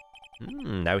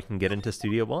 Now we can get into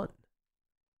Studio 1.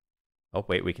 Oh,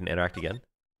 wait, we can interact again.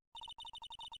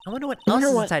 I wonder what I else wonder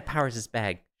is what- inside Powers'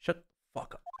 bag. Shut the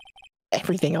fuck up.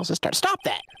 Everything else is start. Stop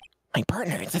that! My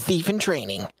partner is a thief in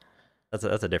training. That's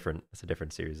a different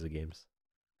series of games.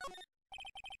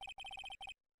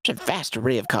 There's a vast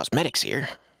array of cosmetics here.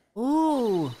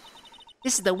 Ooh.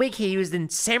 This is the wig he used in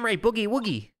Samurai Boogie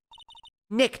Woogie.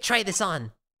 Nick, try this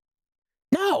on.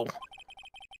 No!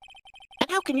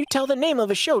 And how can you tell the name of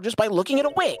a show just by looking at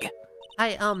a wig?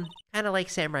 I, kind of like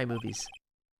samurai movies.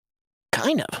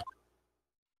 Kind of.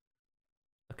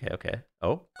 Okay.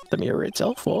 Oh, The mirror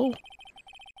itself, whoa.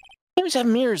 They always have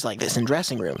mirrors like this in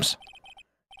dressing rooms.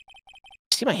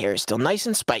 See, my hair is still nice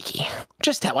and spiky.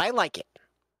 Just how I like it.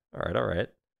 all right.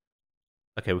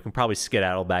 Okay, we can probably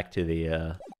skedaddle back to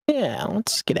the, Yeah,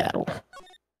 let's skedaddle.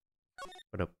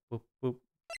 Boop, boop.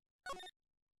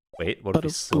 Wait, what if we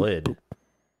slid?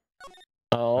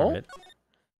 Oh, Alright.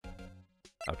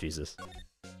 Oh, Jesus.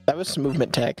 that was some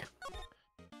movement tech.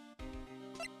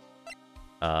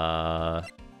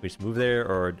 We just move there,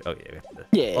 or... Oh,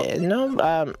 yeah. Yeah,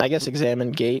 no, I guess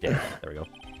examine gate. Yeah, there we go.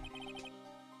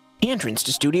 Entrance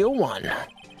to Studio 1.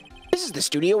 This is the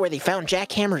studio where they found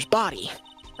Jack Hammer's body.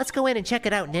 Let's go in and check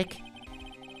it out, Nick.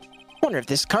 Wonder if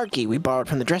this card key we borrowed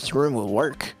from the dressing room will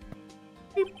work.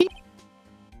 Beep, beep.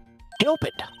 It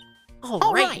opened. All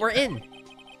right. right, we're in.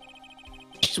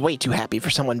 She's way too happy for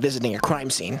someone visiting a crime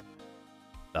scene.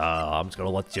 I'm just gonna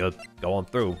let you go on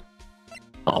through.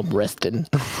 All rested.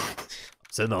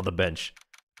 Sitting on the bench.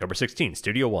 October 16,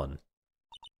 Studio 1.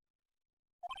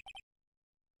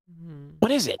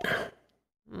 What is it?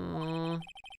 Hmm.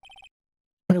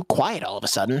 Real quiet all of a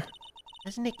sudden.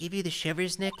 Doesn't it give you the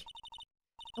shivers, Nick?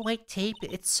 The white tape,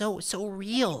 it's so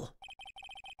real.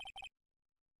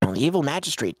 Well, the evil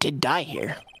magistrate did die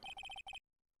here.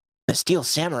 The steel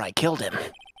samurai killed him.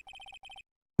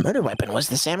 The murder weapon was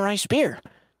the samurai spear.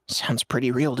 Sounds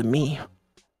pretty real to me.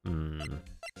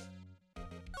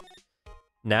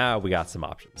 Now we got some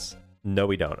options. No,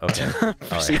 we don't. Okay. All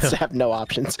Proceeds to have no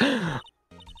options. Wow,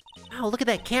 look at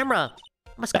that camera.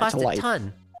 Must That's cost a light.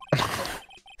 ton.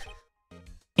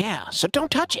 Yeah, so don't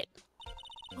touch it.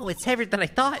 Oh, it's heavier than I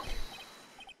thought.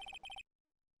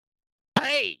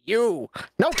 Hey, you!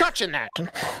 No touching that!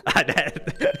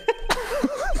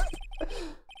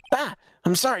 Ah,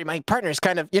 I'm sorry, my partner's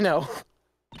kind of, You know?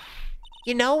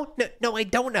 No, I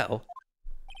don't know.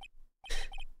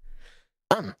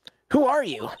 Who are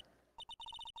you?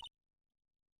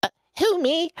 Who,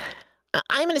 me?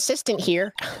 I'm an assistant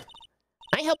here.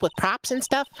 I help with props and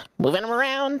stuff, moving them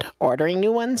around, ordering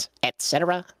new ones,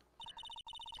 etc.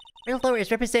 Real Lower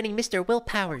is representing Mr. Will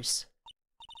Powers.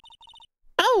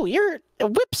 Oh, you're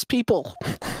Whips people.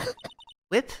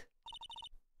 Whip?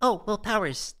 Oh, Will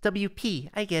Powers. WP.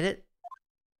 I get it.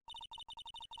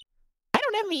 I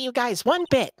don't envy you guys one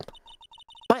bit.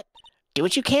 But do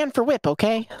what you can for Whip,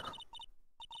 okay?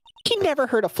 He never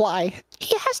hurt a fly.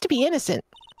 He has to be innocent.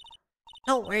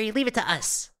 Don't worry, leave it to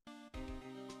us.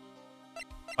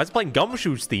 I was playing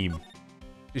Gumshoe's theme.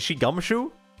 Is she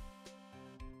Gumshoe?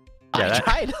 Yeah,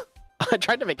 I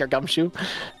tried to make her gumshoe.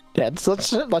 Yeah, so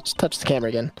let's touch the camera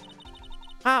again.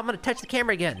 Ah, I'm gonna touch the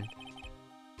camera again.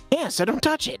 Yeah, so don't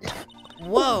touch it.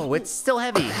 Whoa, it's still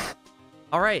heavy.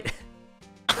 Alright.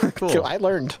 Cool. I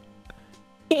learned.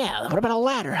 Yeah, what about a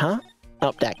ladder, huh?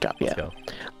 Oh, backdrop, yeah. Let's go.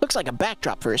 Looks like a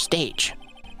backdrop for a stage.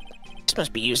 This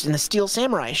must be used in the Steel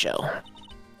Samurai show.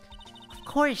 Of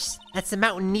course, that's the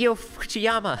mountain Neo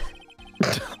Fujiyama.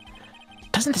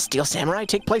 Doesn't the Steel Samurai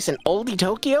take place in oldie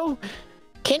Tokyo?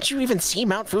 Can't you even see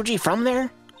Mount Fuji from there?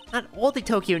 Not oldie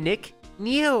Tokyo, Nick.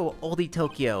 Neo oldie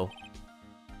Tokyo.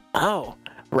 Oh,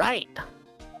 right.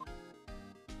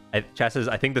 Chat says,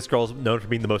 I think this girl's known for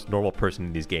being the most normal person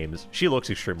in these games. She looks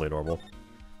extremely normal.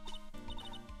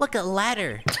 Look, a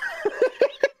ladder.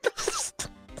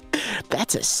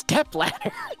 That's a step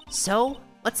ladder. So,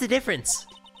 what's the difference?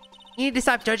 You need to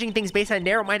stop judging things based on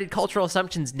narrow-minded cultural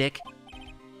assumptions, Nick.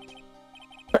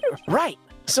 Right.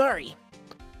 Sorry.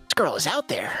 This girl is out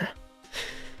there.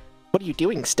 What are you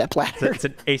doing, step ladder? It's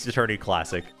an Ace Attorney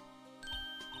classic.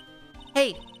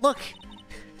 Hey, look.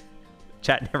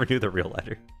 Chat never knew the real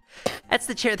letter. That's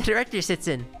the chair the director sits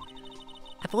in.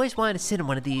 I've always wanted to sit in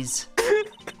one of these.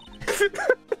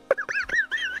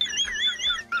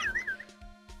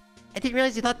 I didn't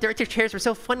realize you thought director chairs were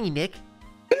so funny, Nick.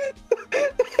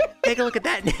 Take a look at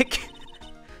that, Nick.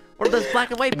 One of those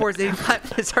black and white boards they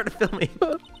clapped at the start of filming.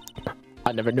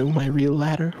 I never knew my real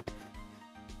ladder.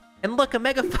 And look, a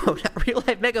megaphone, a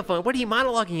real-life megaphone. What are you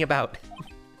monologuing about?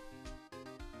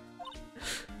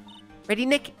 Ready,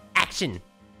 Nick? Action.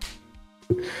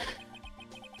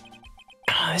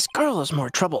 This girl is more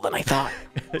trouble than I thought.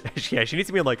 Yeah, she needs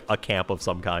to be in, like, a camp of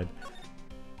some kind.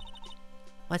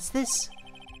 What's this?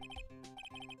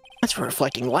 That's for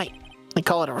reflecting light. They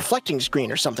call it a reflecting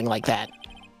screen or something like that.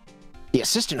 The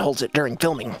assistant holds it during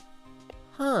filming.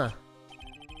 Huh.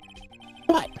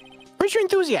 What? Where's your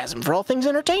enthusiasm for all things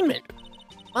entertainment?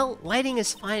 Well, lighting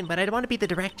is fine, but I'd want to be the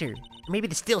director. Or maybe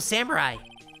the Steel Samurai.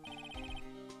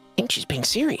 I think she's being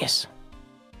serious.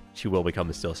 She will become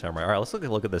the Steel Samurai. All right, let's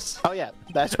look at this. Oh yeah,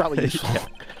 that's probably useful.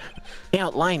 They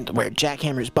outlined where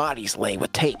Jackhammer's bodies lay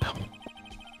with tape.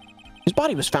 His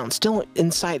body was found still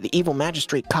inside the evil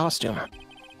magistrate costume.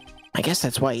 I guess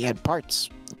that's why he had parts.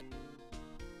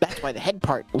 That's why the head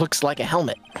part looks like a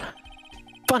helmet.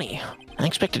 Funny, I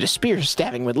expected a spear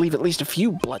stabbing would leave at least a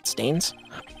few bloodstains.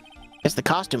 Guess the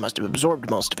costume must have absorbed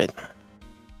most of it.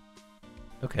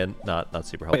 Okay, not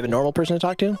super We helpful. have a normal person to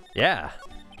talk to? Yeah.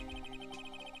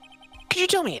 Could you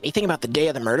tell me anything about the day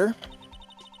of the murder?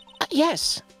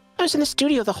 Yes. I was in the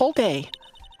studio the whole day.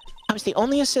 I was the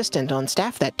only assistant on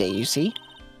staff that day, you see.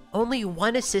 Only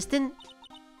one assistant?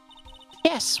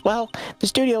 Yes, well, the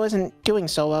studio isn't doing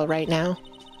so well right now.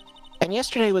 And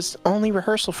yesterday was only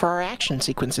rehearsal for our action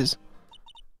sequences.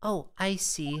 Oh, I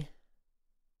see.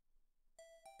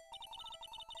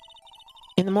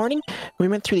 In the morning, we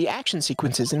went through the action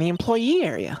sequences in the employee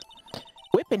area.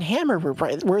 Whip and Hammer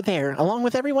were there, along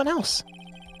with everyone else.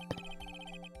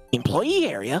 The employee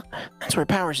area? That's where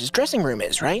Powers' dressing room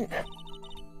is, right?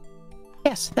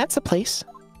 Yes, that's the place.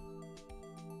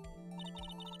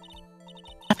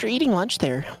 After eating lunch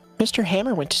there, Mr.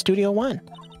 Hammer went to Studio 1.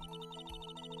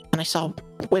 And I saw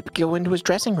Whip go into his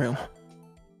dressing room.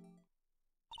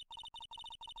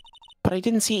 But I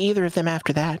didn't see either of them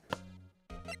after that.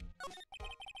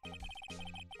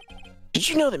 Did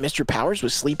you know that Mr. Powers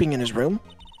was sleeping in his room?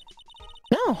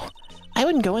 No, I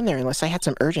wouldn't go in there unless I had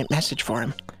some urgent message for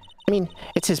him. I mean,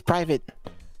 it's his private...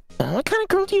 what kind of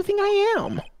girl do you think I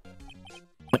am?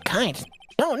 What kind?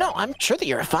 No, I'm sure that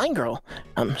you're a fine girl.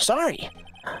 I'm sorry.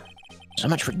 So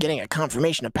much for getting a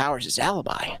confirmation of Powers'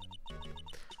 alibi.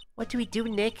 What do we do,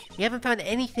 Nick? We haven't found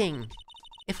anything.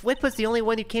 If Whip was the only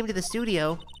one who came to the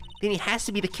studio, then he has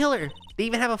to be the killer. They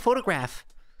even have a photograph.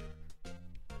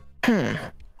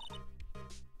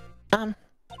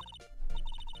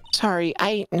 Sorry,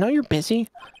 I know you're busy.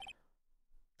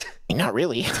 Not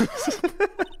really.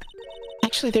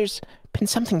 Actually, there's been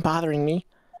something bothering me.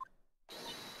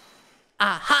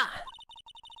 Aha!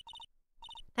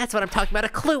 That's what I'm talking about, a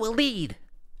clue, a lead.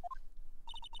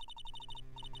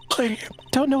 I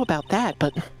don't know about that,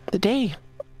 but the day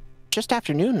just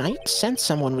after noon, I sensed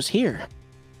someone was here.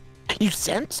 You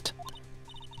sensed?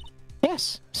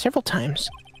 Yes, several times.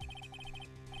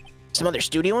 Some other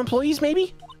studio employees,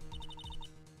 maybe?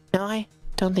 No, I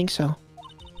don't think so.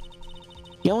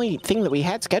 The only thing that we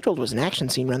had scheduled was an action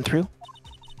scene run-through.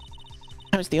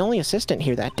 I was the only assistant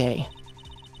here that day.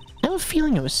 I have a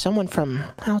feeling it was someone from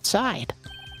outside.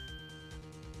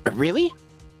 Really?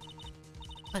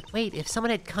 But wait, if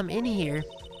someone had come in here,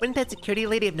 wouldn't that security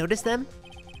lady have noticed them?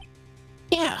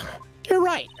 Yeah, you're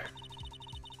right.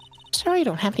 Sorry I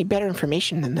don't have any better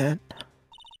information than that.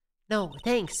 No,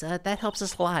 thanks. That helps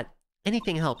us a lot.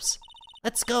 Anything helps.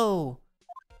 Let's go.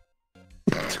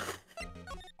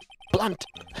 Blunt.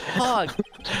 Hog.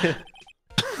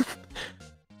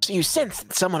 So you sensed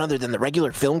that someone other than the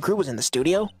regular film crew was in the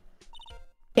studio?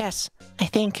 Yes, I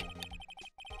think.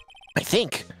 I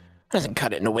think? Doesn't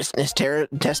cut it in a witness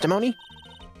testimony.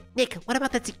 Nick, what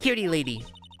about that security lady?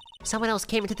 If someone else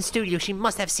came into the studio, she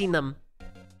must have seen them.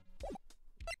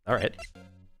 All right.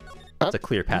 That's a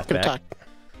clear path back. Talk.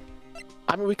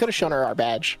 I mean, we could have shown her our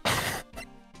badge.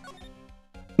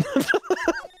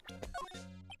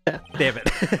 Damn it.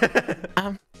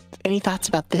 Any thoughts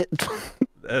about this?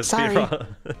 Sorry.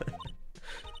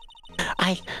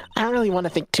 I don't really want to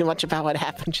think too much about what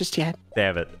happened just yet.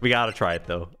 Damn it. We gotta try it,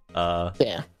 though.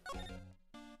 Yeah.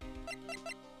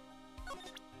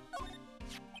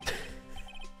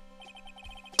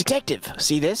 Detective,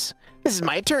 see this? This is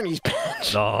my attorney's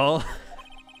badge. No.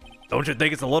 Don't you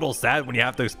think it's a little sad when you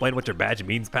have to explain what your badge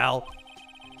means, pal?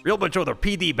 Real bunch of their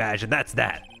PD badge, and that's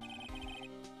that.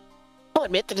 I'll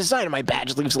admit the design of my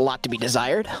badge leaves a lot to be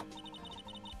desired.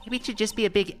 Maybe it should just be a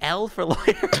big L for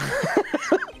lawyer.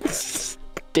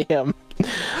 Damn.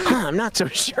 I'm not so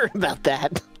sure about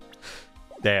that.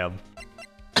 Damn.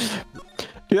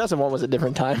 2001 was a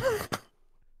different time.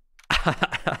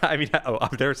 I mean,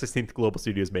 they're 16th Global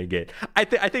Studios main gate. I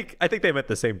think they meant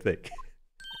the same thing.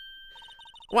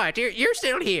 What? You're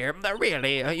still here?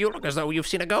 Really? You look as though you've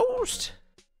seen a ghost.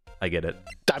 I get it.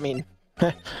 I mean...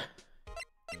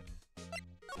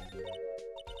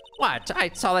 What? I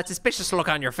saw that suspicious look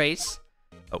on your face.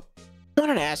 Oh. I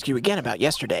wanted to ask you again about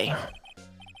yesterday.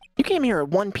 You came here at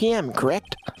 1 p.m.,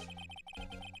 correct?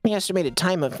 The estimated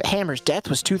time of Hammer's death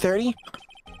was 2:30?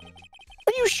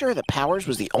 Are you sure that Powers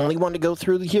was the only one to go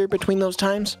through here between those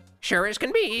times? Sure as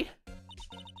can be.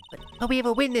 But we have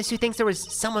a witness who thinks there was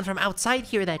someone from outside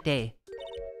here that day.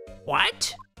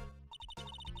 What?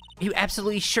 Are you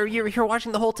absolutely sure you were here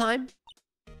watching the whole time?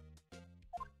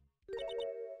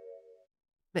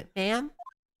 Ma'am?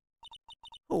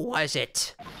 Who was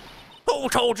it? Who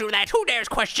told you that? Who dares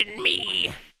question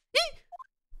me?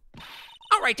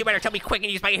 All right, you better tell me quick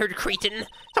and use my ear to cretin.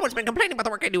 Someone's been complaining about the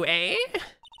work I do, eh?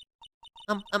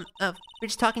 We're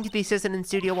just talking to the assistant in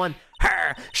Studio 1.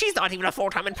 Her! She's not even a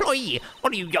full-time employee!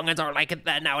 What do you youngins are like at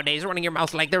that nowadays, running your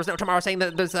mouth like there's no tomorrow, saying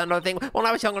that there's another thing? When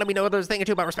I was young, let me know there's a thing or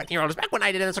two about respecting your elders. Back when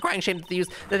I did, and it's a crying shame to use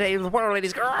the day of the world,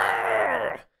 ladies.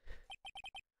 Grrr!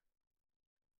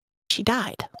 She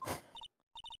died.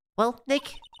 Well,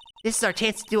 Nick, this is our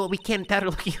chance to do what we can without her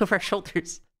looking over our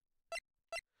shoulders.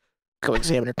 Go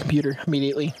examine her computer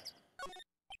immediately.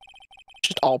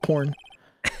 Just all porn.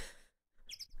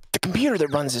 The computer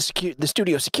that runs the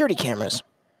studio security cameras.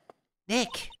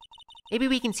 Nick, maybe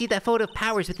we can see that photo of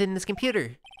Powers within this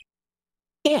computer.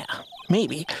 Yeah,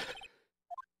 maybe.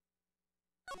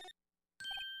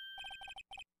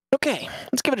 Okay,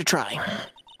 let's give it a try.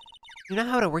 You know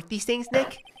how to work these things,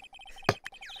 Nick?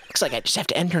 Looks like I just have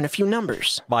to enter in a few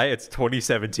numbers. Maya, it's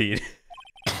 2017.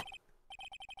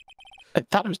 I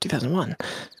thought it was 2001.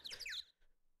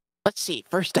 Let's see.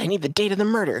 First, I need the date of the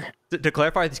murder. To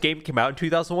clarify, this game came out in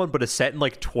 2001, but it's set in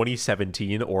like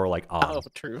 2017 or like Oh,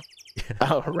 true.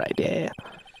 Oh, right, yeah.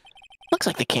 Looks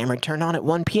like the camera turned on at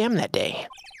 1 p.m. that day.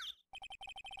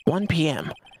 1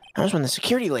 p.m. That was when the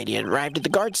security lady had arrived at the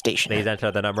guard station. Please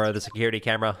enter the number of the security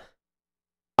camera.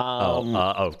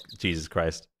 Oh, Jesus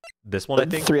Christ. This one, I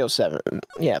think? 307.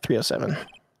 Yeah, 307.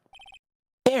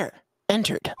 There.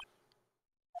 Entered.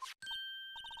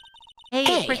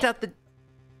 Hey, print out the...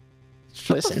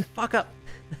 Listen. Fuck up.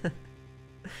 I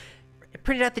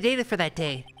printed out the data for that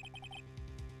day.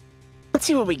 Let's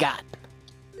see what we got.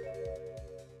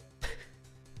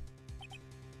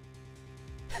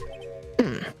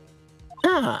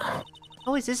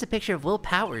 Oh, is this a picture of Will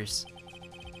Powers?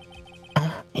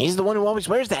 He's the one who always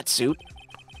wears that suit.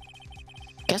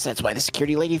 Guess that's why the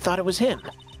security lady thought it was him.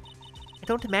 I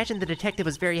don't imagine the detective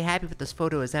was very happy with this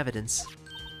photo as evidence.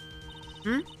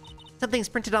 Something's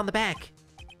printed on the back.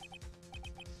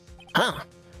 Huh.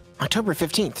 October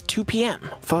 15th, 2 p.m.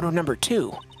 Photo number 2.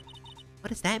 What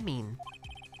does that mean?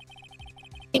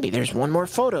 Maybe there's one more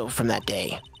photo from that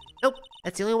day. Nope,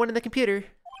 that's the only one in the computer.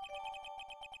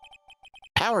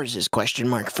 Powers' question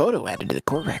mark photo added to the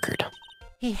court record.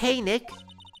 Hey, Nick.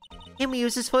 Can we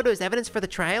use this photo as evidence for the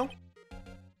trial?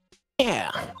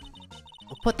 Yeah,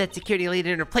 We'll put that security lady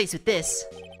in her place with this.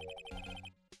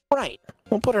 right.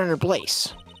 We'll put her in her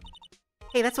place.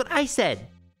 Hey, that's what I said.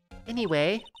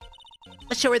 Anyway,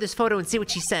 let's show her this photo and see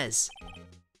what she says.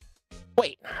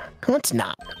 Wait, let's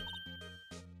not.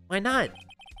 Why not?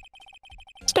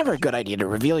 It's never a good idea to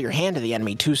reveal your hand to the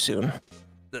enemy too soon.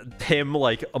 Him,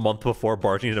 like, a month before,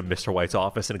 barging into Mr. White's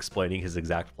office and explaining his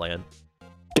exact plan.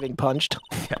 Getting punched.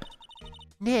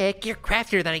 Nick, you're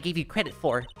craftier than I gave you credit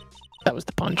for. That was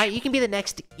the punch. Alright, you can be the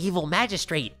next evil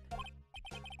magistrate.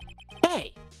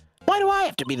 Hey, why do I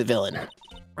have to be the villain?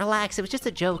 Relax, it was just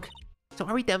a joke. So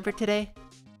are we done for today?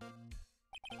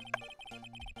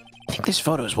 I think this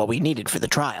photo is what we needed for the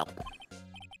trial.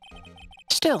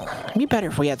 Still, it'd be better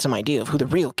if we had some idea of who the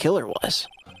real killer was.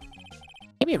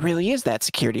 Maybe it really is that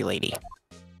security lady.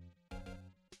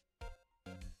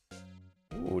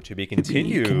 Ooh, to be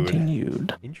continued.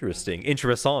 Continued. Interesting.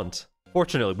 Interessant.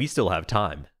 Fortunately, we still have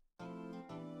time.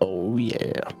 Oh,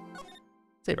 yeah.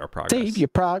 Save our progress. Save your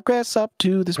progress up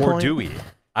to this point. Or do we?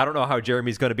 I don't know how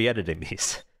Jeremy's going to be editing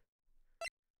these.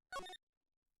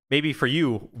 Maybe for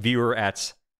you, viewer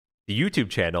at the YouTube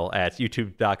channel at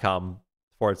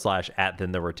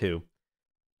youtube.com/@2.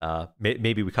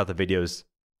 Maybe we cut the videos.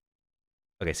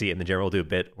 Okay, see, and then Jeremy will do a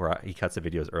bit where he cuts the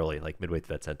videos early, like midway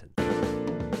through that sentence.